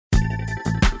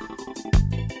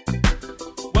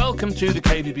Welcome to the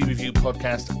KBB Review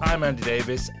Podcast. I'm Andy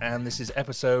Davis, and this is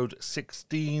episode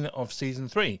 16 of Season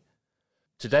 3.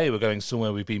 Today we're going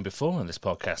somewhere we've been before on this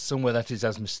podcast, somewhere that is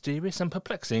as mysterious and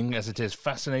perplexing as it is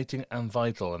fascinating and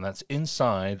vital, and that's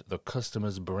inside the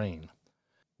customer's brain.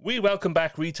 We welcome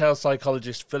back retail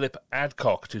psychologist Philip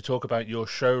Adcock to talk about your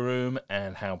showroom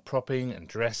and how propping and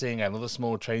dressing and other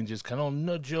small changes can all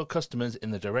nudge your customers in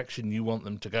the direction you want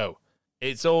them to go.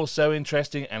 It's all so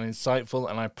interesting and insightful,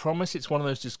 and I promise it's one of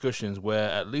those discussions where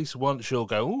at least once you'll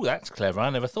go, "Ooh, that's clever, I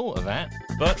never thought of that."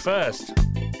 But first,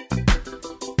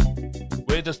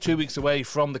 we're just 2 weeks away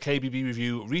from the KBB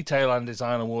Review Retail and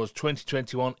Design Awards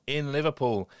 2021 in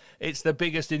Liverpool. It's the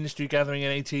biggest industry gathering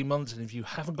in 18 months, and if you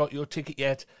haven't got your ticket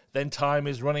yet, then time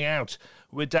is running out.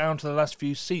 We're down to the last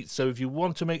few seats, so if you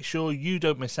want to make sure you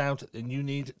don't miss out, then you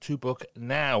need to book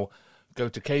now. Go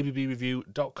to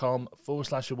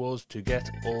kbbreview.com/awards to get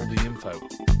all the info.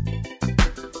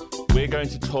 We're going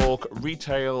to talk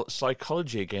retail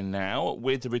psychology again now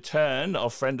with the return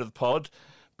of friend of the pod,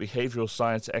 behavioural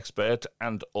science expert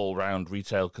and all-round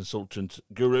retail consultant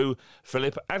guru,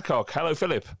 Philip Adcock. Hello,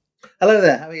 Philip. Hello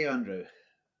there. How are you, Andrew?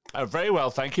 Very well,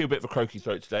 thank you. A bit of a croaky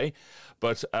throat today,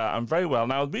 but I'm very well.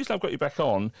 Now, the reason I've got you back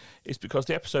on is because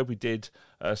the episode we did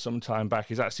some time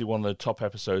back is actually one of the top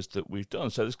episodes that we've done.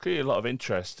 So there's clearly a lot of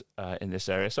interest in this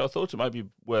area. So I thought it might be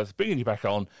worth bringing you back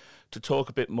on to talk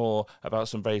a bit more about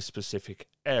some very specific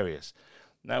areas.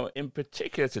 Now, in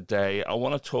particular today, I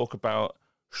want to talk about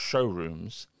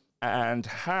showrooms and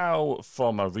how,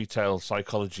 from a retail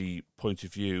psychology point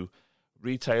of view,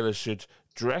 retailers should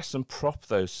dress and prop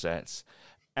those sets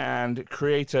and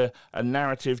create a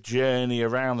narrative journey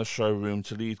around the showroom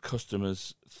to lead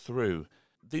customers through.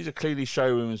 These are clearly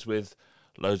showrooms with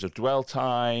loads of dwell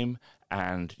time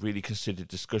and really considered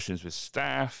discussions with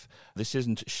staff. This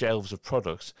isn't shelves of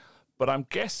products, but I'm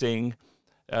guessing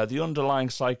the underlying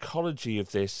psychology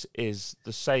of this is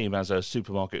the same as a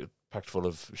supermarket packed full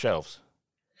of shelves.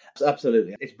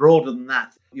 Absolutely. It's broader than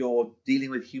that. You're dealing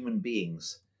with human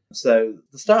beings. So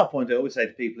the start point I always say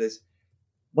to people is,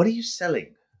 what are you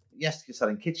selling? Yes, you're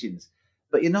selling kitchens,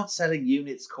 but you're not selling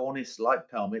units, cornice, light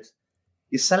pelmet.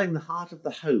 You're selling the heart of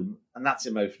the home, and that's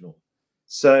emotional.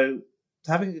 So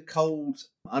having a cold,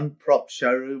 unpropped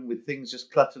showroom with things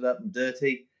just cluttered up and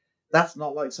dirty, that's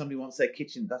not like somebody wants their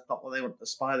kitchen. That's not what they want to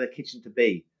aspire their kitchen to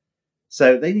be.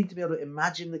 So they need to be able to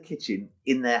imagine the kitchen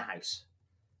in their house.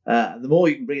 And the more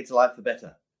you can bring it to life, the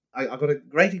better. I've got a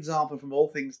great example from all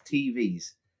things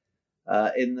TVs.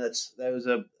 In that there was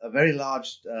a very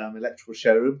large electrical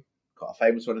showroom, quite a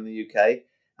famous one in the UK,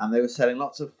 and they were selling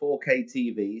lots of 4K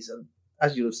TVs. And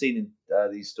as you'll have seen in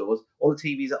these stores, all the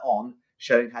TVs are on,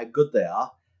 showing how good they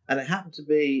are. And it happened to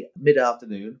be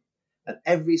mid-afternoon, and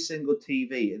every single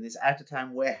TV in this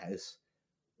out-of-town warehouse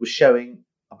was showing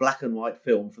a black and white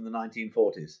film from the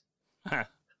 1940s.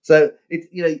 So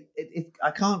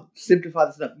I can't simplify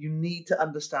this enough. You need to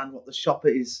understand what the shopper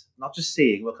is not just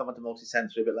seeing. We'll come on to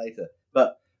multi-sensory a bit later,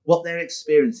 but what they're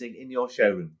experiencing in your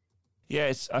showroom.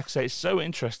 Yeah, like I say, it's so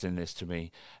interesting, this to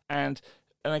me. And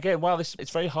again, while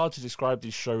it's very hard to describe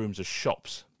these showrooms as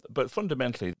shops, but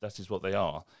fundamentally that is what they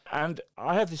are. And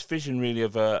I have this vision really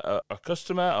of a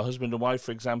customer, a husband and wife,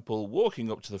 for example,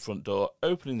 walking up to the front door,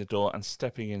 opening the door and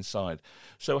stepping inside.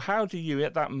 So how do you,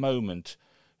 at that moment,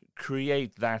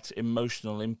 create that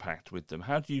emotional impact with them?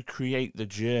 How do you create the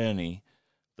journey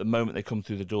the moment they come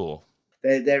through the door?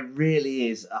 There really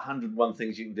is 101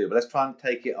 things you can do, but let's try and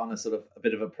take it on a sort of a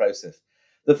bit of a process.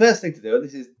 The first thing to do, and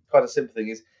this is quite a simple thing,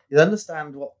 is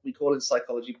understand what we call in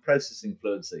psychology processing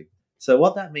fluency. So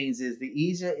what that means is the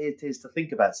easier it is to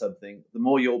think about something, the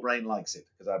more your brain likes it,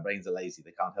 because our brains are lazy,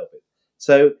 they can't help it.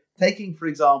 So taking, for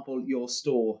example, your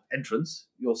store entrance,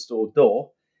 your store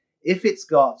door, if it's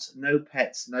got no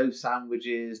pets, no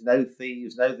sandwiches, no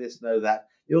thieves, no this, no that,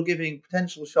 you're giving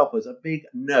potential shoppers a big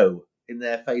no in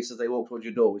their face as they walk towards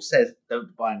your door, which says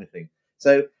don't buy anything.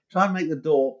 So try and make the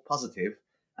door positive,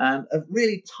 and a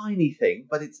really tiny thing,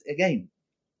 but it's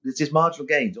just marginal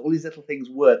gains. All these little things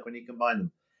work when you combine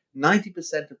them.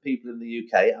 90% of people in the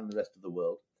UK and the rest of the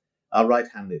world are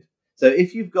right-handed. So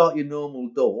if you've got your normal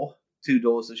door, 2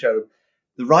 doors to showroom,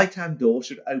 the right-hand door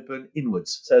should open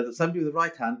inwards, so that somebody with the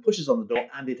right hand pushes on the door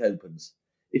and it opens.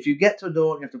 If you get to a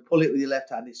door and you have to pull it with your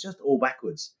left hand, it's just all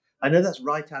backwards. I know that's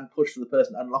right-hand push for the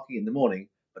person unlocking it in the morning,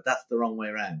 but that's the wrong way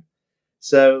around.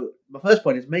 So my first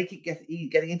point is make it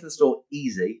getting into the store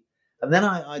easy. And then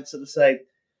I'd sort of say,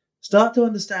 start to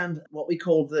understand what we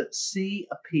call the see,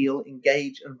 appeal,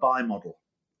 engage and buy model.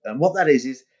 And what that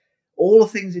is all the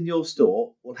things in your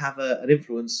store will have an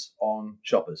influence on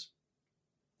shoppers.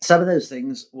 Some of those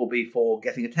things will be for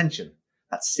getting attention.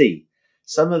 That's C.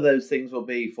 Some of those things will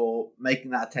be for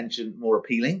making that attention more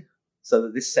appealing, so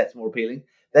that this set's more appealing.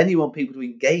 Then you want people to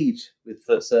engage with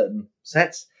certain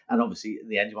sets, and obviously in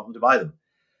the end you want them to buy them.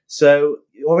 So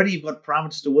already you've got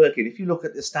parameters to work in. If you look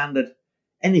at the standard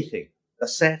anything, a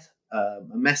set, a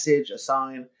message, a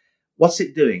sign, what's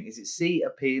it doing? Is it see,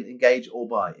 appeal, engage, or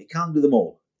buy? It can't do them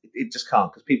all. It just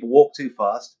can't, because people walk too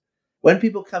fast. When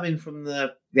people come in from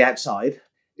the outside,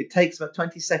 it takes about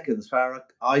 20 seconds for our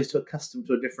eyes to accustom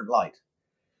to a different light.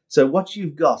 So what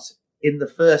you've got in the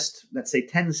first, let's say,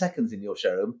 10 seconds in your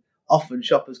showroom, often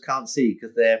shoppers can't see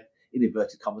because they're, in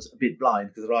inverted commas, a bit blind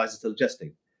because their eyes are still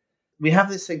adjusting. We have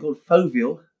this thing called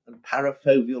foveal and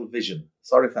parafoveal vision.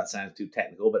 Sorry if that sounds too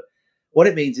technical, but what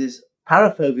it means is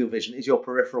parafoveal vision is your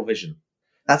peripheral vision.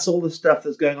 That's all the stuff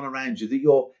that's going on around you that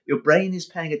your brain is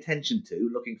paying attention to,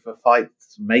 looking for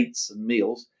fights, mates, and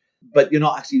meals, but you're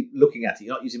not actually looking at it.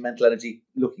 You're not using mental energy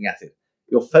looking at it.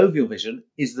 Your foveal vision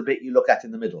is the bit you look at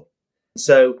in the middle.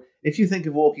 So if you think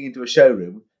of walking into a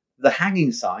showroom, the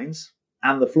hanging signs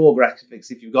and the floor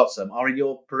graphics, if you've got some, are in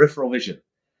your peripheral vision.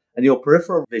 And your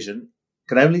peripheral vision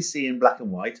can only see in black and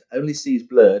white, only sees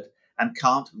blurred, and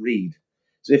can't read.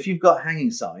 So if you've got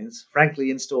hanging signs,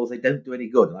 frankly, in stores, they don't do any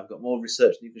good. And I've got more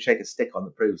research than you can shake a stick on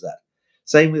that proves that.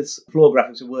 Same with floor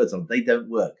graphics with words on, they don't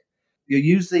work. You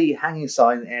use the hanging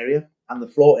sign area and the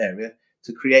floor area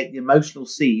to create the emotional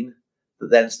scene that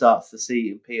then starts to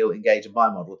see, appeal, engage, and buy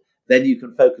model. Then you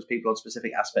can focus people on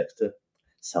specific aspects to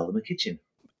sell them a kitchen.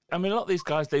 I mean, a lot of these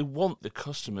guys, they want the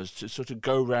customers to sort of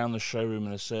go around the showroom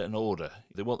in a certain order.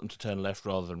 They want them to turn left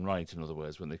rather than right, in other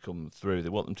words, when they come through. They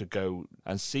want them to go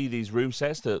and see these room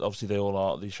sets that obviously they all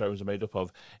are, these showrooms are made up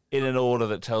of, in an order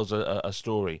that tells a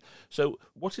story. So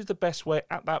what is the best way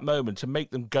at that moment to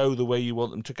make them go the way you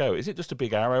want them to go? Is it just a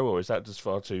big arrow, or is that just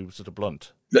far too sort of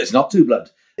blunt? No, it's not too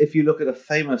blunt. If you look at a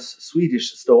famous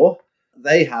Swedish store,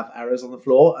 they have arrows on the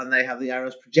floor and they have the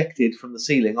arrows projected from the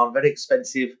ceiling on very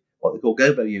expensive, what they call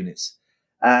gobo units.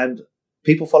 And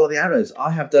people follow the arrows.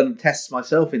 I have done tests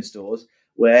myself in stores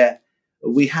where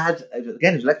we had,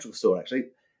 again, it was an electrical store actually,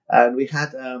 and we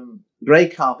had grey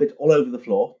carpet all over the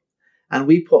floor. And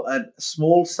we put a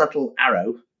small, subtle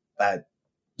arrow, about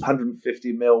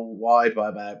 150 mil wide by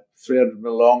about 300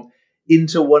 mil long,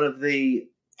 into one of the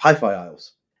hi-fi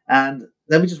aisles. And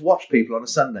then we just watched people on a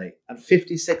Sunday, and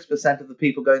 56% of the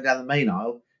people going down the main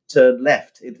aisle turned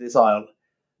left into this aisle,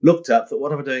 looked up, thought,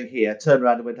 what am I doing here? Turned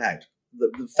around and went out.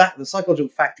 The psychological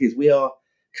fact is we are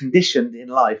conditioned in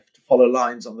life to follow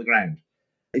lines on the ground.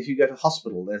 If you go to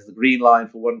hospital, there's the green line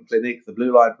for one clinic, the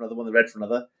blue line for another one, the red for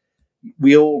another.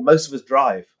 Most of us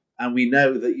drive, and we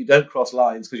know that you don't cross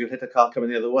lines because you'll hit a car coming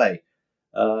the other way.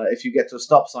 If you get to a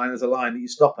stop sign, there's a line that you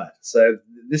stop at. So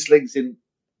this links in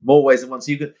more ways than one.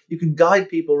 So you can guide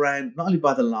people around not only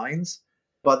by the lines,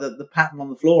 by the pattern on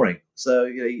the flooring. So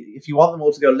if you want them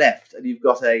all to go left and you've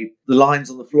got the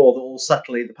lines on the floor that all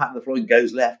subtly, the pattern of the flooring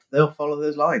goes left, they'll follow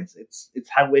those lines. It's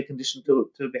how we're conditioned to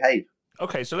behave.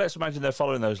 Okay, so let's imagine they're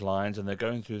following those lines and they're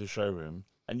going through the showroom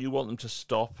and you want them to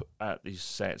stop at these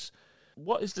sets.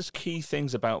 What is the key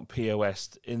things about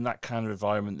POS in that kind of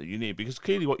environment that you need? Because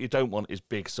clearly what you don't want is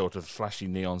big sort of flashy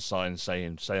neon signs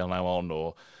saying sale now on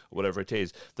or whatever it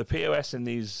is. The POS in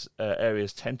these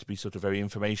areas tend to be sort of very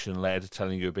information-led,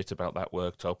 telling you a bit about that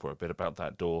worktop or a bit about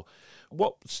that door.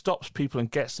 What stops people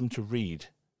and gets them to read?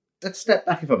 Let's step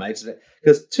back, if I may,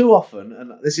 because too often,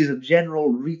 and this is a general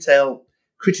retail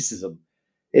criticism,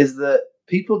 is that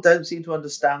people don't seem to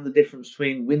understand the difference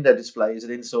between window displays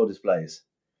and in-store displays.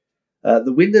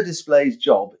 The window display's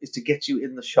job is to get you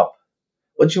in the shop.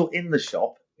 Once you're in the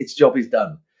shop, its job is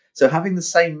done. So having the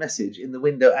same message in the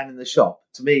window and in the shop,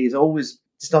 to me, is always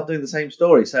just not doing the same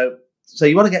story. So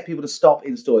you want to get people to stop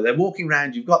in store. They're walking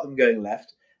around, you've got them going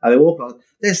left, and they're walking on.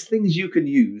 There's things you can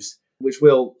use which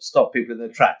will stop people in their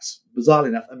tracks. Bizarrely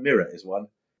enough, a mirror is one.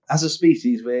 As a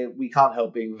species, we can't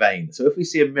help being vain. So if we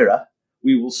see a mirror,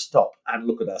 we will stop and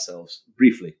look at ourselves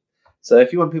briefly. So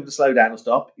if you want people to slow down or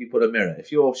stop, you put a mirror.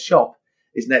 If your shop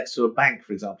is next to a bank,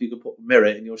 for example, you can put a mirror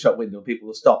in your shop window and people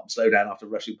will stop and slow down after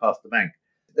rushing past the bank.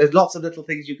 There's lots of little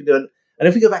things you can do. And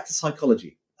if we go back to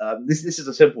psychology, this is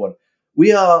a simple one.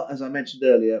 We are, as I mentioned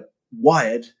earlier,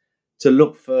 wired to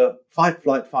look for fight,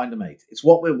 flight, find a mate. It's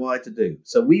what we're wired to do.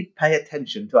 So we pay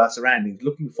attention to our surroundings,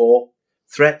 looking for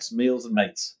threats, meals, and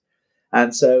mates.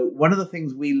 And so one of the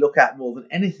things we look at more than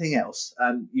anything else,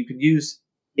 and you can use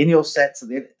in your sets,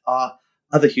 are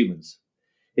other humans.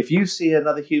 If you see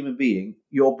another human being,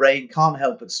 your brain can't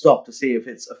help but stop to see if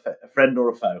it's a friend or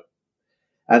a foe.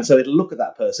 And so it'll look at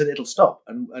that person, it'll stop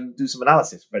and do some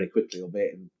analysis very quickly,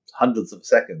 albeit in hundredths of a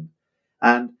second.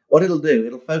 And what it'll do,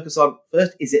 it'll focus on,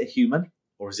 first, is it a human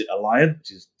or is it a lion,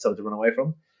 which is something to run away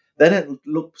from? Then it'll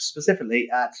look specifically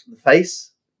at the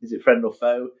face. Is it friend or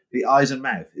foe? The eyes and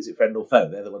mouth. Is it friend or foe?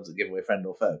 They're the ones that give away friend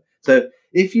or foe. So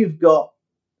if you've got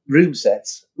room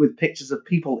sets with pictures of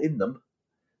people in them,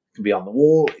 it can be on the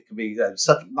wall, it can be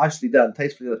nicely done,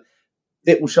 tastefully done,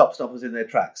 it will stop us in their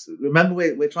tracks. Remember,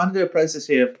 we're trying to do a process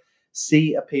here of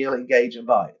see, appeal, engage, and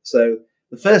buy. So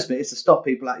the first bit is to stop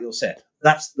people at your set.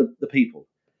 That's the people.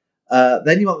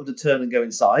 Then you want them to turn and go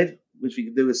inside, which we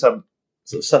can do with some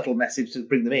sort of subtle message to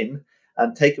bring them in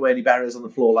and take away any barriers on the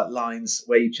floor, like lines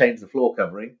where you change the floor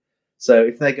covering. So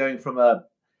if they're going from a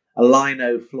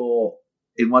lino floor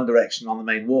in one direction on the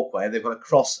main walkway, and they've got to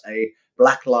cross a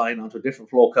black line onto a different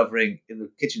floor covering in the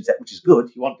kitchen set, which is good,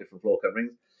 you want different floor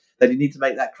coverings, then you need to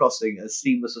make that crossing as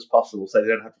seamless as possible so they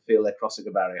don't have to feel they're crossing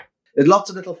a barrier. There's lots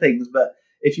of little things, but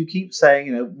if you keep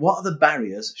saying, what are the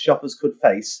barriers shoppers could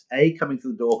face? A, coming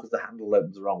through the door because the handle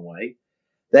opens the wrong way,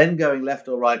 then going left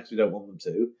or right because we don't want them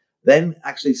to, then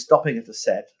actually stopping at a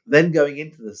set, then going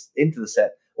into the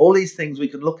set. All these things we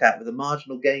can look at with the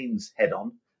marginal gains head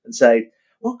on and say,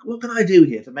 what can I do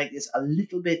here to make this a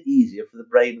little bit easier for the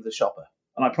brain of the shopper?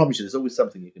 And I promise you, there's always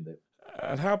something you can do.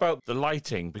 And how about the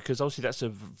lighting? Because obviously that's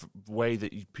a way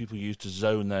that people use to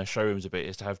zone their showrooms a bit,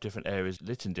 is to have different areas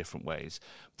lit in different ways.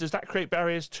 Does that create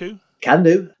barriers too? Can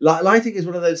do. Lighting is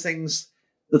one of those things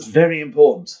that's very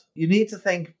important. You need to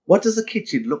think, what does the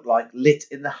kitchen look like lit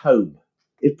in the home?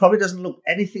 It probably doesn't look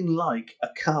anything like a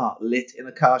car lit in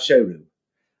a car showroom.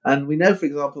 And we know, for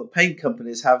example, that paint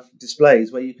companies have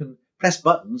displays where you can press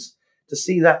buttons to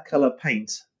see that colour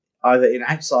paint either in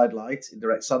outside light, in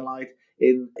direct sunlight,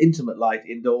 in intimate light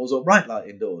indoors, or bright light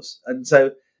indoors. And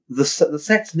so the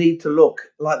sets need to look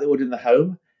like they would in the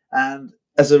home. And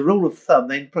as a rule of thumb,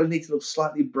 they probably need to look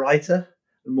slightly brighter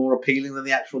and more appealing than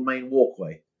the actual main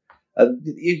walkway. And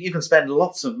you can spend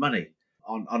lots of money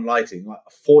on lighting, like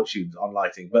fortunes on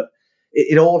lighting, but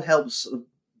it all helps sort of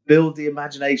build the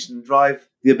imagination and drive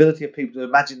the ability of people to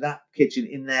imagine that kitchen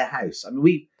in their house. I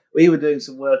mean, we were doing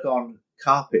some work on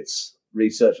carpets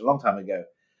research a long time ago,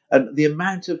 and the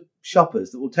amount of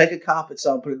shoppers that will take a carpet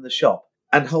sample in the shop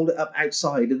and hold it up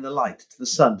outside in the light to the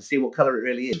sun to see what colour it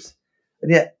really is.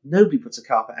 And yet nobody puts a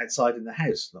carpet outside in the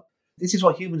house. This is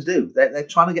what humans do. They're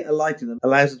trying to get a light in them,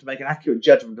 allows them to make an accurate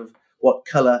judgment of what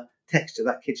colour texture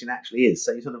that kitchen actually is.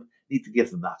 So you sort of need to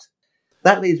give them that.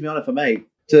 That leads me on, if I may,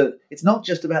 to it's not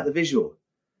just about the visual.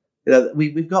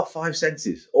 We've got five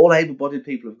senses. All able-bodied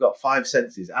people have got five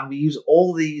senses, and we use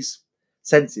all these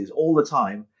senses all the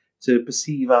time to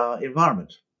perceive our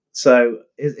environment. So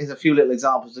here's a few little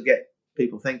examples to get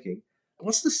people thinking.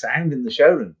 What's the sound in the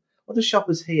showroom? What do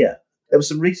shoppers hear? There was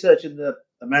some research in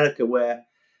America where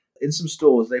in some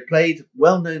stores they played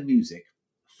well-known music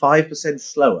 5%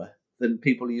 slower than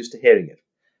people are used to hearing it.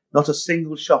 Not a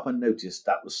single shopper noticed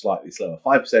that was slightly slower.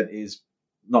 5% is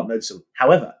not noticeable.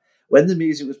 However, when the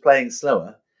music was playing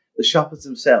slower, the shoppers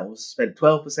themselves spent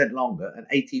 12% longer and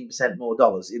 18% more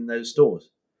dollars in those stores.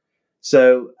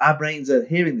 So our brains are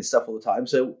hearing this stuff all the time.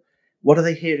 So what are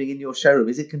they hearing in your showroom?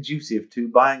 Is it conducive to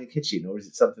buying a kitchen, or is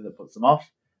it something that puts them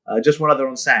off? Just one other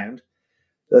on sound.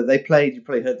 They played, you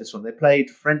probably heard this one, they played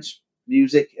French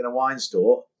music in a wine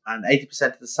store, and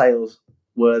 80% of the sales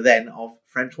were then of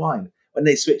French wine. When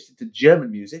they switched it to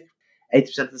German music,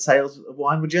 80% of the sales of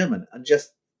wine were German, and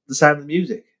just the sound of the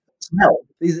music. Smell.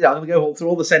 I'm going to go through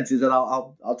all the senses, and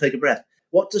I'll take a breath.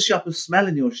 What does shoppers smell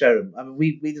in your showroom? I mean,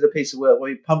 we did a piece of work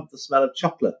where we pumped the smell of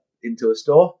chocolate into a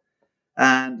store,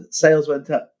 and sales went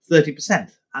up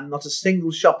 30%. And not a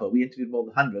single shopper, we interviewed more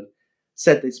than 100,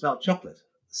 said they smelled chocolate.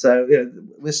 So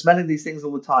we're smelling these things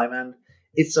all the time, and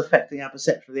it's affecting our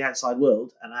perception of the outside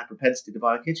world and our propensity to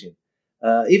buy a kitchen.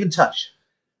 Even touch.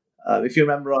 If you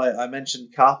remember, I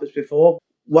mentioned carpets before.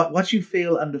 What you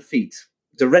feel under feet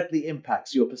directly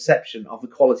impacts your perception of the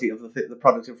quality of the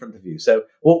product in front of you. So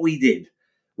what we did,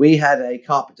 we had a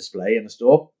carpet display in the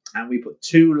store, and we put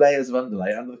 2 layers of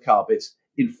underlay under the carpet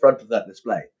in front of that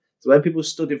display. So when people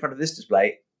stood in front of this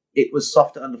display, it was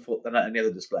softer underfoot than any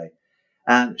other display.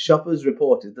 And shoppers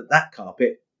reported that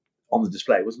carpet on the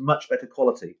display was much better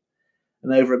quality.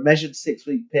 And over a measured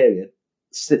 6-week period,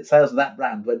 sales of that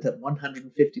brand went up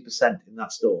 150% in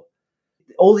that store.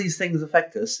 All these things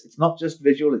affect us. It's not just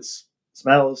visual, it's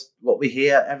smells, what we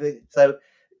hear, everything. So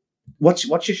what's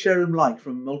your showroom like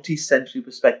from a multi-sensory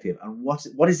perspective, and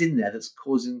what is in there that's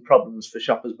causing problems for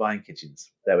shoppers buying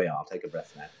kitchens? There we are. I'll take a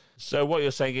breath now. So what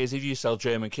you're saying is, if you sell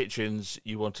German kitchens,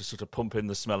 you want to sort of pump in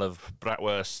the smell of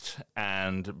bratwurst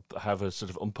and have a sort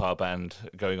of umpire band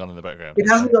going on in the background. It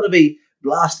hasn't got to be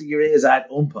blasting your ears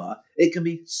out umpire. It can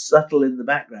be subtle in the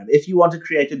background. If you want to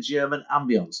create a German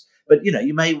ambience, But,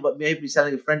 you may be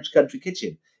selling a French country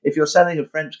kitchen. If you're selling a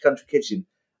French country kitchen,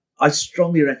 I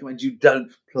strongly recommend you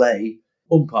don't play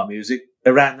umpire music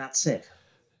around that set.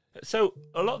 So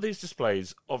a lot of these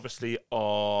displays obviously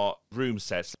are room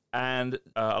sets, and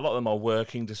a lot of them are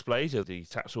working displays. The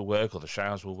taps will work, or the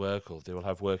showers will work, or they will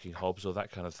have working hobs, or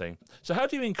that kind of thing. So how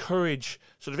do you encourage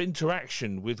sort of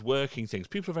interaction with working things?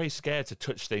 People are very scared to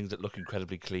touch things that look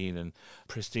incredibly clean and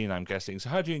pristine, I'm guessing. So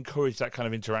how do you encourage that kind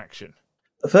of interaction?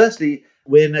 Firstly,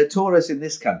 we're notorious in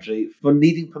this country for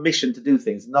needing permission to do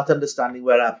things, not understanding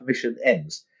where our permission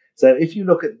ends. So if you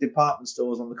look at department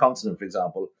stores on the continent, for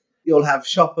example, you'll have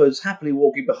shoppers happily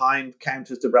walking behind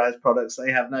counters to browse products.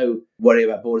 They have no worry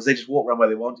about borders. They just walk around where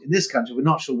they want. In this country, we're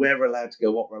not sure where we're allowed to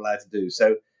go, what we're allowed to do.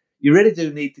 So you really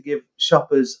do need to give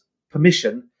shoppers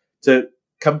permission to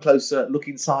come closer, look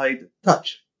inside,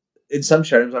 touch. In some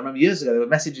showrooms, I remember years ago, there were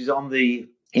messages on the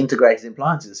integrated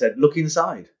appliances that said, look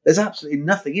inside. There's absolutely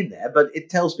nothing in there, but it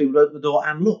tells people to open the door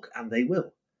and look, and they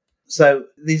will. So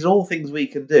these are all things we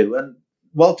can do. And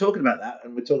while talking about that,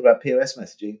 and we're talking about POS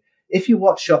messaging, if you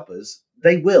watch shoppers,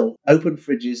 they will open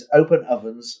fridges, open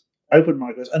ovens, open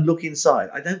microwaves, and look inside.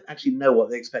 I don't actually know what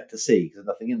they expect to see because there's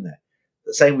nothing in there.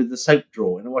 The same with the soap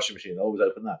drawer in a washing machine. They always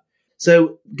open that.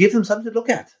 So give them something to look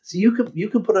at. So you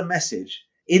can put a message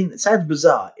in, it sounds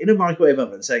bizarre, in a microwave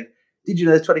oven saying, did you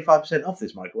know there's 25% off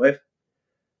this microwave?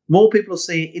 More people will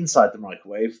see it inside the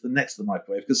microwave than next to the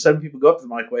microwave because some people go up to the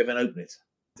microwave and open it.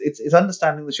 It's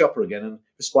understanding the shopper again and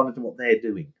responding to what they're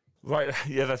doing. Right,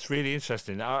 yeah, that's really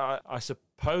interesting. I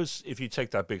suppose if you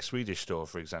take that big Swedish store,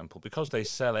 for example, because they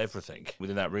sell everything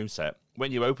within that room set,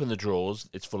 when you open the drawers,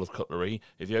 it's full of cutlery.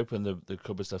 If you open the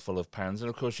cupboards, they're full of pans. And,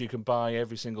 of course, you can buy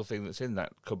every single thing that's in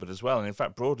that cupboard as well. And, in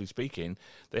fact, broadly speaking,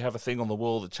 they have a thing on the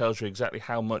wall that tells you exactly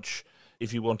how much,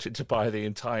 if you wanted to buy the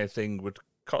entire thing, would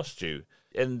cost you.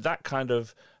 And that kind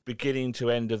of beginning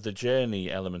to end of the journey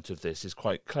element of this is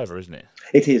quite clever, isn't it?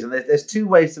 It is. And there's two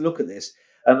ways to look at this.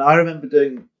 And I remember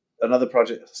doing another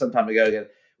project some time ago again,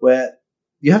 where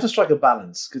you have to strike a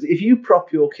balance. Because if you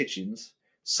prop your kitchens,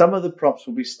 some of the props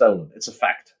will be stolen. It's a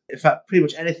fact. In fact, pretty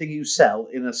much anything you sell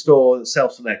in a store that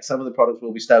self-selects, some of the products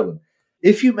will be stolen.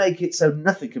 If you make it so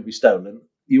nothing can be stolen,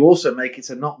 you also make it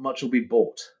so not much will be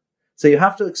bought. So you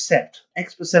have to accept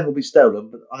X% will be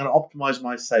stolen, but I'm going to optimize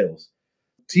my sales.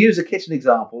 To use a kitchen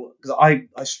example, because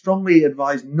I strongly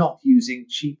advise not using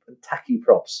cheap and tacky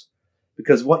props.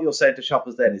 Because what you're saying to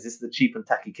shoppers then is this is a cheap and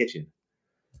tacky kitchen.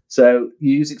 So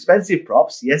you use expensive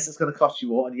props. Yes, it's going to cost you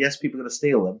more. And yes, people are going to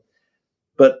steal them.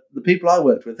 But the people I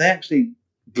worked with, they actually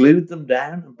glued them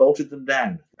down and bolted them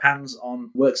down. Pans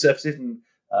on work surfaces and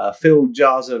filled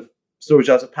storage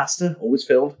jars of pasta, always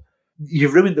filled.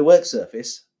 You've ruined the work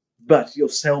surface, but you'll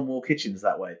sell more kitchens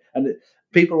that way. And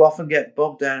people often get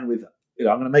bogged down with, I'm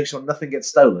going to make sure nothing gets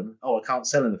stolen. Oh, I can't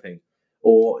sell anything.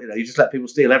 Or, you just let people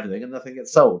steal everything and nothing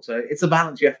gets sold. So it's a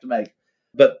balance you have to make.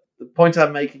 But the point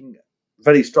I'm making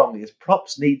very strongly is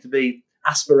props need to be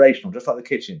aspirational, just like the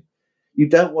kitchen. You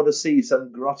don't want to see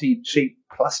some grotty, cheap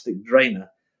plastic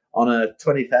drainer on a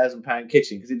 £20,000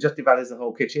 kitchen because it just devalues the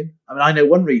whole kitchen. I mean, I know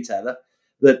one retailer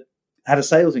that had a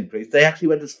sales increase. They actually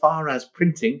went as far as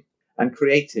printing and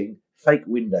creating fake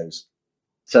windows.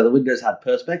 So the windows had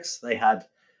perspex. They had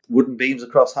wooden beams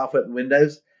across halfway up the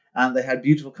windows. And they had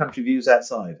beautiful country views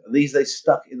outside. And these they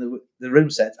stuck in the room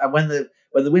set. And when the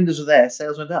windows were there,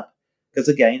 sales went up. Because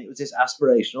again, it was this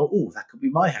aspirational, that could be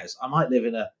my house. I might live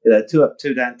in a 2 up,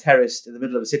 2 down terrace in the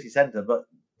middle of a city centre, but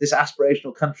this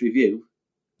aspirational country view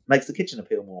makes the kitchen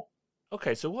appeal more.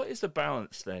 Okay, so what is the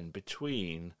balance then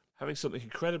between having something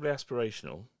incredibly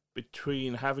aspirational,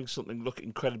 between having something look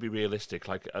incredibly realistic,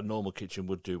 like a normal kitchen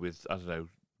would do with, I don't know,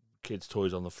 kids'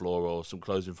 toys on the floor or some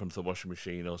clothes in front of the washing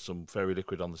machine or some fairy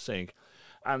liquid on the sink,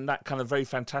 and that kind of very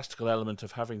fantastical element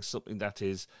of having something that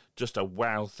is just a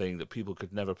wow thing that people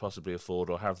could never possibly afford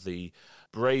or have the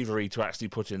bravery to actually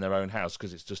put in their own house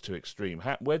because it's just too extreme.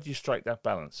 Where do you strike that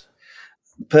balance?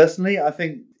 Personally, I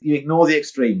think you ignore the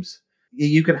extremes.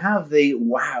 You can have the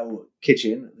wow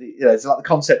kitchen. It's like the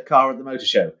concept car at the motor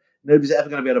show. Nobody's ever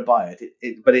going to be able to buy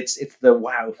it, but it's the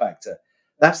wow factor.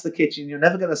 That's the kitchen. You're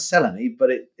never going to sell any, but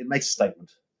it makes a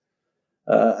statement.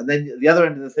 And then the other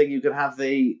end of the thing, you can have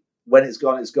the when it's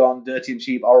gone, dirty and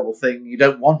cheap, horrible thing you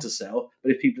don't want to sell.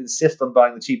 But if people insist on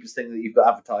buying the cheapest thing that you've got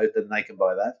advertised, then they can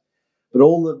buy that. But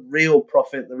all the real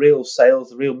profit, the real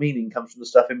sales, the real meaning comes from the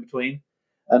stuff in between.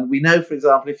 And we know, for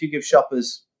example, if you give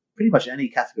shoppers pretty much any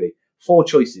category 4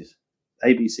 choices,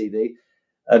 A, B, C, D,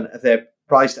 and if they're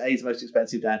priced A is the most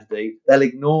expensive down to D, they'll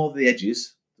ignore the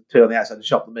edges, the 2 on the outside, and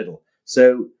shop the middle.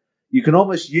 So you can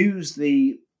almost use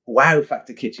the wow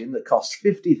factor kitchen that costs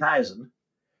 $50,000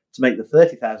 to make the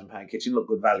 £30,000 kitchen look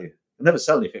good value. They'll never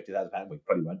sell any £50,000, we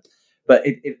probably won't. But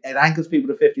it anchors people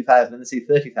to 50,000 and they see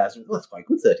 30,000. Well, that's quite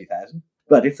good, 30,000.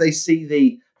 But if they see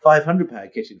the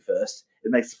 £500 kitchen first,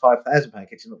 it makes the £5,000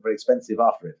 kitchen look very expensive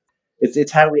after it.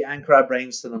 It's how we anchor our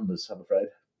brains to numbers, I'm afraid.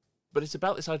 But it's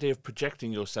about this idea of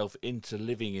projecting yourself into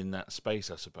living in that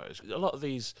space, I suppose. A lot of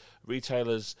these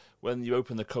retailers, when you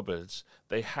open the cupboards,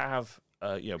 they have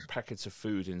packets of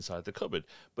food inside the cupboard,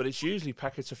 but it's usually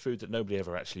packets of food that nobody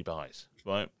ever actually buys,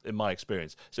 right? In my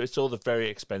experience. So it's all the very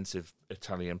expensive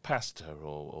Italian pasta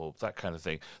or that kind of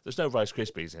thing. There's no Rice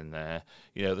Krispies in there.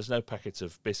 There's no packets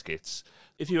of biscuits.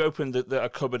 If you opened a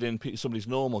cupboard in somebody's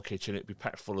normal kitchen, it'd be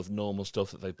packed full of normal stuff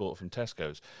that they bought from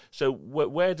Tesco's. So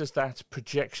where does that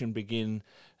projection begin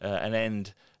and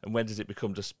end, and when does it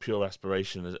become just pure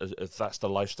aspiration, as that's the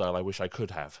lifestyle I wish I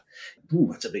could have? Ooh,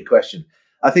 that's a big question.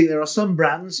 I think there are some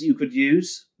brands you could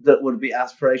use that would be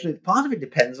aspirational. Part of it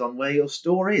depends on where your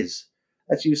store is.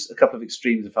 Let's use a couple of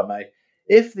extremes, if I may.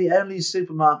 If the only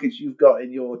supermarkets you've got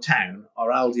in your town are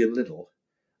Aldi and Lidl,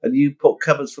 and you put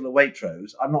cupboards full of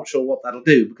Waitrose, I'm not sure what that'll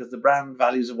do, because the brand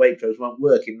values of Waitrose won't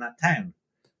work in that town,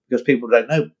 because people don't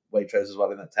know Waitrose as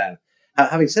well in that town.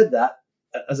 Having said that,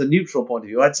 as a neutral point of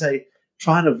view, I'd say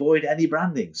try and avoid any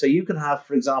branding. So you can have,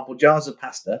 for example, jars of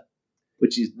pasta,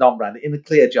 which is non-branded, in a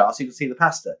clear jar so you can see the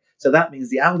pasta. So that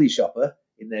means the Aldi shopper,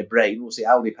 in their brain, will see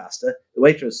Aldi pasta. The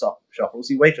Waitrose shopper will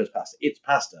see Waitrose pasta. It's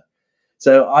pasta.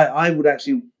 So I would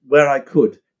actually, where I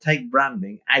could, take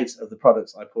branding out of the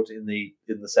products I put in the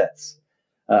sets,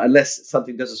 unless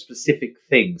something does a specific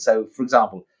thing. So, for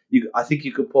example, I think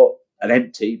you could put an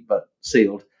empty but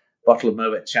sealed bottle of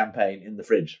Moet champagne in the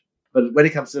fridge. But when it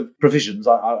comes to provisions,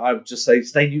 I would just say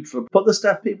stay neutral. Put the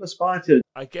stuff people aspire to.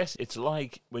 I guess it's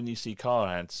like when you see car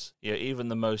ads, even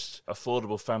the most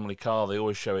affordable family car, they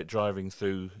always show it driving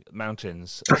through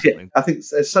mountains. Yeah, I think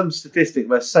there's some statistic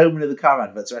where so many of the car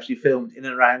adverts are actually filmed in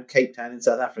and around Cape Town in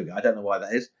South Africa. I don't know why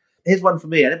that is. Here's one for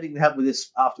me, and everything can help with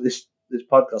this after this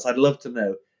podcast. I'd love to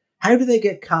know, how do they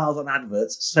get cars on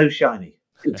adverts so shiny?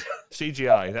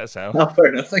 CGI, that's how. Oh,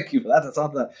 fair enough. Thank you for that. That's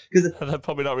on there. Because they're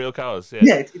probably not real cars.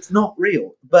 Yeah, it's not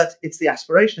real, but it's the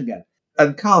aspiration again.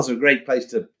 And cars are a great place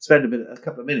to spend a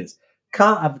couple of minutes.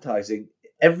 Car advertising,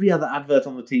 every other advert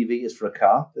on the TV is for a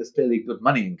car. There's clearly good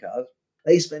money in cars.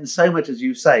 They spend so much, as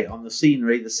you say, on the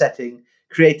scenery, the setting,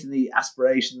 creating the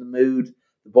aspiration, the mood,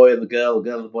 the boy and the girl and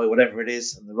the boy, whatever it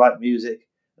is, and the right music,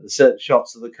 and the certain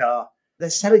shots of the car.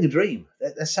 They're selling a dream.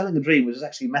 They're selling a dream, which is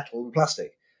actually metal and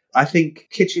plastic. I think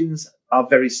kitchens are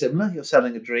very similar. You're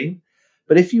selling a dream.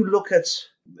 But if you look at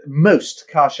most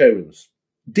car showrooms,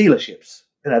 dealerships,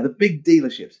 the big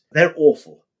dealerships, they're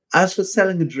awful. As for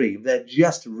selling a dream, they're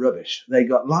just rubbish. They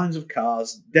got lines of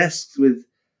cars, desks with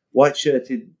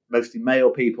white-shirted, mostly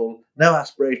male people, no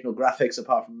aspirational graphics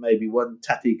apart from maybe one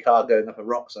tatty car going up a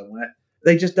rock somewhere.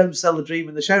 They just don't sell the dream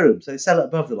in the showrooms. They sell it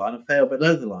above the line and fail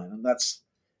below the line. And that's,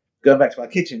 going back to our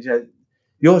kitchens,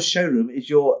 your showroom is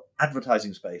your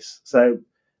advertising space. So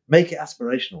make it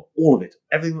aspirational, all of it,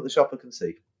 everything that the shopper can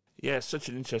see. Yeah, it's such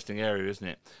an interesting area, isn't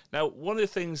it? Now, one of the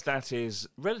things that is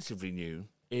relatively new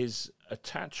is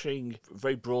attaching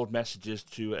very broad messages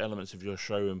to elements of your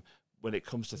showroom when it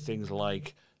comes to things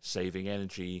like saving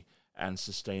energy and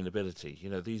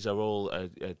sustainability. These are all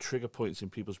trigger points in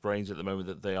people's brains at the moment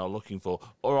that they are looking for.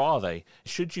 Or are they?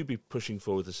 Should you be pushing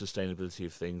forward the sustainability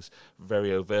of things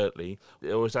very overtly?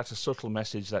 Or is that a subtle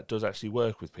message that does actually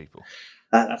work with people?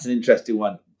 That's an interesting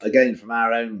one. Again, from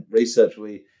our own research,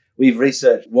 we've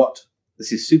researched what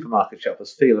supermarket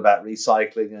shoppers feel about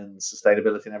recycling and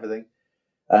sustainability and everything.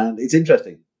 And it's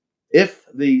interesting. If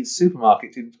the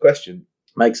supermarket in question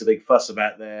makes a big fuss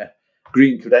about their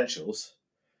green credentials,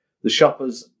 the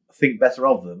shoppers think better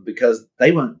of them because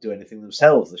they won't do anything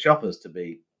themselves, the shoppers, to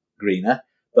be greener.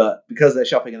 But because they're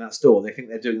shopping in that store, they think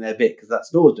they're doing their bit because that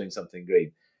store's doing something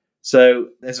green. So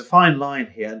there's a fine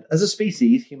line here. And as a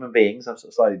species, human beings, I'm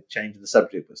slightly changing the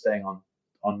subject but staying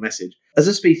on message. As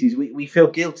a species, we feel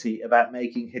guilty about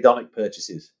making hedonic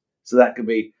purchases. So that could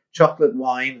be chocolate,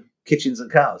 wine, kitchens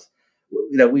and cars.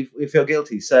 We feel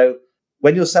guilty. So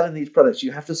when you're selling these products,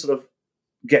 you have to sort of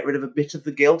get rid of a bit of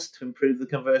the guilt to improve the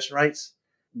conversion rates.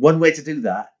 One way to do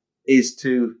that is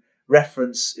to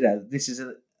reference, this is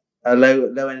a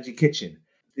low energy kitchen.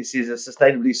 This is a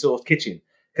sustainably sourced kitchen,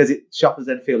 because shoppers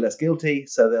then feel less guilty,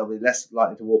 so they'll be less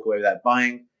likely to walk away without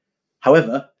buying.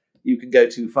 However, you can go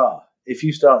too far. If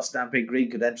you start stamping green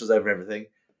credentials over everything,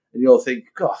 and you'll think,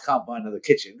 God, I can't buy another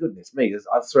kitchen. Goodness me,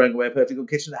 I'm throwing away a perfectly good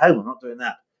kitchen at home. I'm not doing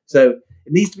that. So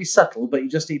it needs to be subtle, but you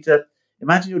just need to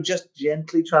imagine you're just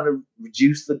gently trying to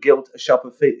reduce the guilt a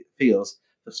shopper feels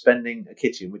for spending a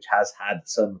kitchen which has had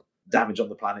some damage on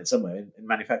the planet somewhere in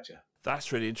manufacture.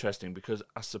 That's really interesting, because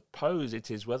I suppose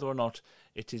it is whether or not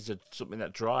it is something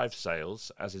that drives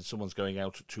sales, as in someone's going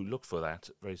out to look for that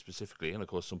very specifically, and of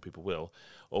course some people will,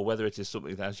 or whether it is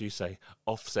something that, as you say,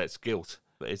 offsets guilt.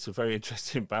 It's a very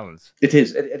interesting balance. It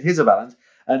is. It is a balance.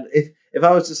 And if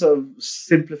I was to sort of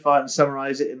simplify and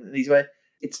summarise it in an easy way,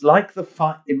 it's like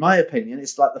in my opinion,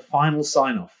 it's like the final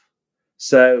sign-off.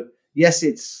 So yes,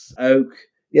 it's oak.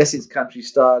 Yes, it's country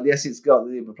style. Yes, it's got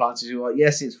the appliances you want.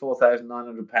 Yes, it's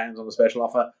 £4,900 on a special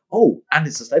offer. Oh, and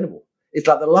it's sustainable. It's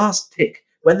like the last tick.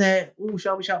 When they're,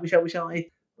 shall we?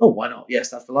 Oh, why not? Yes,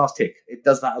 that's the last tick. It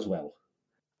does that as well.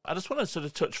 I just want to sort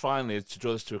of touch finally, to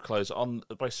draw this to a close, on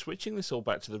by switching this all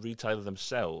back to the retailer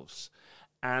themselves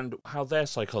and how their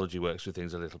psychology works with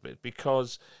things a little bit,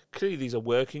 because clearly these are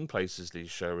working places, these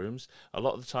showrooms. A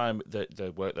lot of the time they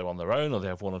work there on their own, or they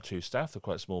have one or two staff. They're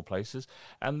quite small places,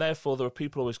 and therefore there are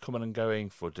people always coming and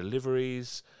going for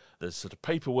deliveries. There's sort of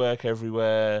paperwork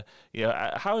everywhere.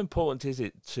 How important is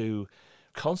it to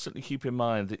constantly keep in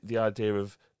mind the idea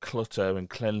of clutter and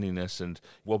cleanliness and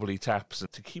wobbly taps,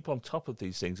 and to keep on top of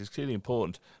these things is clearly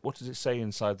important. What does it say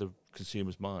inside the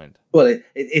consumer's mind? Well,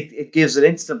 it gives an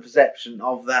instant perception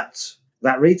of that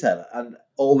retailer and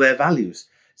all their values.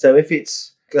 So if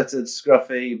it's cluttered,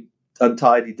 scruffy,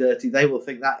 untidy, dirty, they will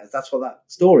think that's what that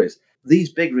store is.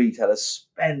 These big retailers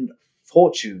spend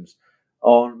fortunes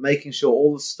on making sure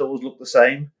all the stores look the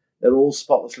same. They're all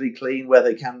spotlessly clean where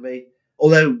they can be.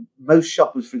 Although most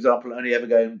shoppers, for example, only ever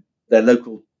go in their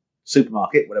local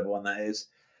supermarket, whatever one that is,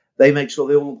 they make sure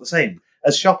they all look the same.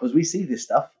 As shoppers, we see this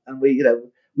stuff, and we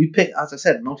pick, as I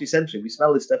said, multi-sensory. We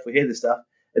smell this stuff, we hear this stuff,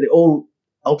 and it all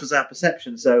alters our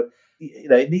perception. So,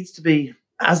 it needs to be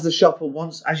as the shopper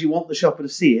wants, as you want the shopper to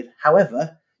see it.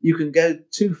 However, you can go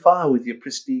too far with your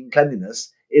pristine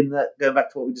cleanliness in that, going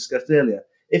back to what we discussed earlier.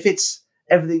 If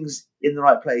everything's in the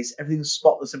right place, everything's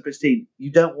spotless and pristine,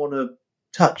 you don't want to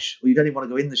touch, or you don't even want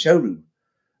to go in the showroom.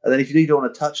 And then if you do, you don't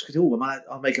want to touch because,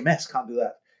 I'll make a mess, can't do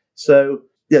that. So,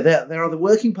 there are the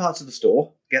working parts of the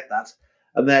store, get that.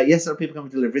 And there are people coming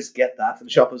with deliveries, get that.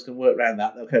 And shoppers can work around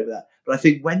that, they'll cope with that. But I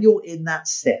think when you're in that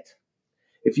set,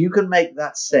 if you can make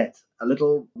that set a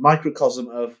little microcosm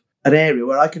of an area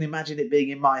where I can imagine it being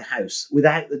in my house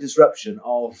without the disruption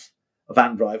of a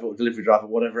van driver or delivery driver,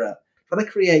 whatever else, trying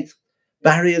to create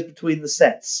barriers between the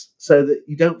sets so that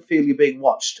you don't feel you're being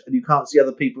watched and you can't see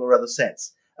other people or other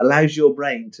sets, allows your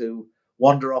brain to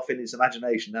wander off in its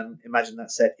imagination and imagine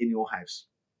that set in your house.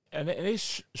 And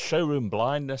is showroom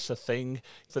blindness a thing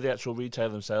for the actual retailer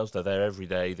themselves? They're there every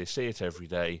day, they see it every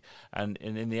day, and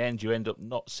in the end you end up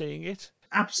not seeing it?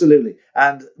 Absolutely.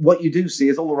 And what you do see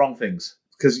is all the wrong things,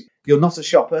 because you're not a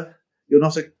shopper, you're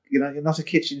not a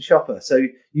kitchen shopper. So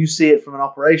you see it from an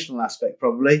operational aspect,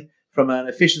 probably, from an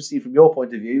efficiency from your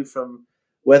point of view, from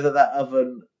whether that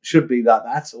oven should be like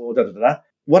that or da-da-da-da.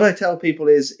 What I tell people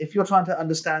is, if you're trying to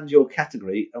understand your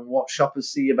category and what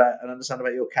shoppers see about and understand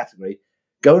about your category,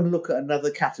 go and look at another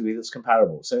category that's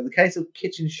comparable. So in the case of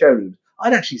kitchen showrooms,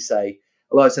 I'd actually say,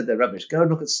 although I said they're rubbish, go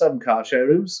and look at some car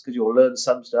showrooms because you'll learn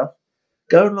some stuff.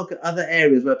 Go and look at other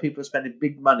areas where people are spending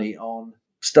big money on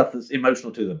stuff that's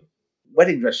emotional to them.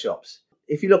 Wedding dress shops.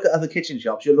 If you look at other kitchen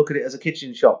shops, you'll look at it as a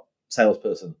kitchen shop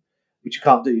salesperson, which you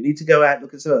can't do. You need to go out and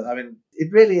look at some. I mean,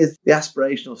 it really is the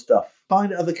aspirational stuff.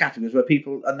 Find other categories where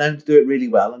people are known to do it really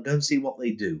well and go and see what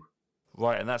they do.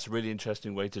 Right, and that's a really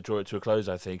interesting way to draw it to a close,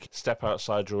 I think. Step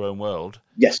outside your own world.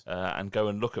 Yes. And go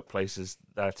and look at places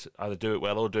that either do it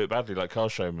well or do it badly, like car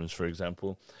showrooms, for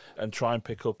example, and try and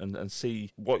pick up and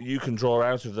see what you can draw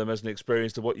out of them as an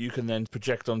experience to what you can then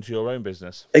project onto your own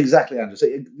business. Exactly, Andrew. So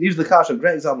use the car showroom,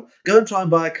 great example. Go and try and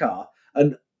buy a car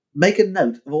and make a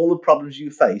note of all the problems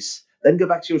you face. Then go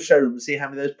back to your showroom and see how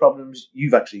many of those problems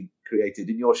you've actually created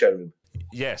in your showroom.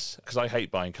 Yes, because I hate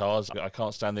buying cars. I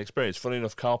can't stand the experience. Funny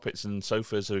enough, carpets and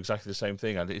sofas are exactly the same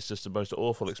thing, and it's just the most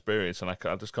awful experience, and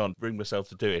I just can't bring myself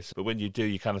to do it. But when you do,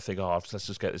 you kind of think, let's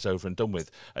just get this over and done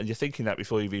with. And you're thinking that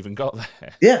before you've even got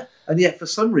there. Yeah, and yet for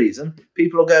some reason,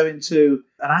 people will go into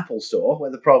an Apple store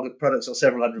where the products are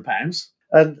several £100,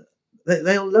 and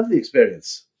they'll love the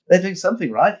experience. They're doing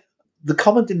something right. The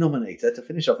common denominator, to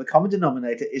finish off, the common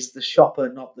denominator is the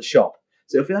shopper, not the shop.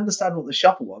 So if we understand what the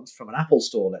shopper wants from an Apple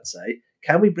store, let's say,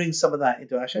 can we bring some of that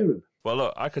into our showroom? Well,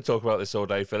 look, I could talk about this all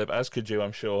day, Philip, as could you,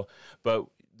 I'm sure. But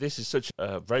this is such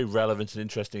a very relevant and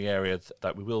interesting area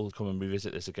that we will come and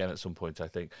revisit this again at some point, I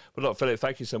think. But look, Philip,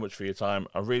 thank you so much for your time.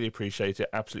 I really appreciate it.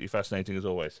 Absolutely fascinating as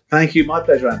always. Thank you. My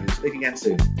pleasure, Andrew. Speak again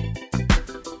soon.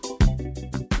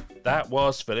 That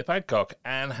was Philip Adcock.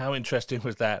 And how interesting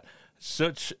was that?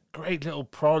 Such great little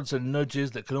prods and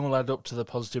nudges that can all add up to the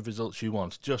positive results you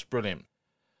want. Just brilliant.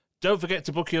 Don't forget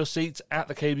to book your seats at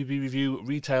the KBB Review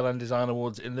Retail and Design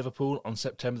Awards in Liverpool on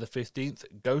September the 15th.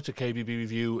 Go to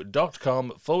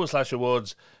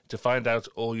kbbreview.com/awards to find out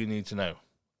all you need to know.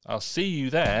 I'll see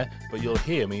you there, but you'll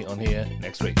hear me on here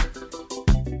next week.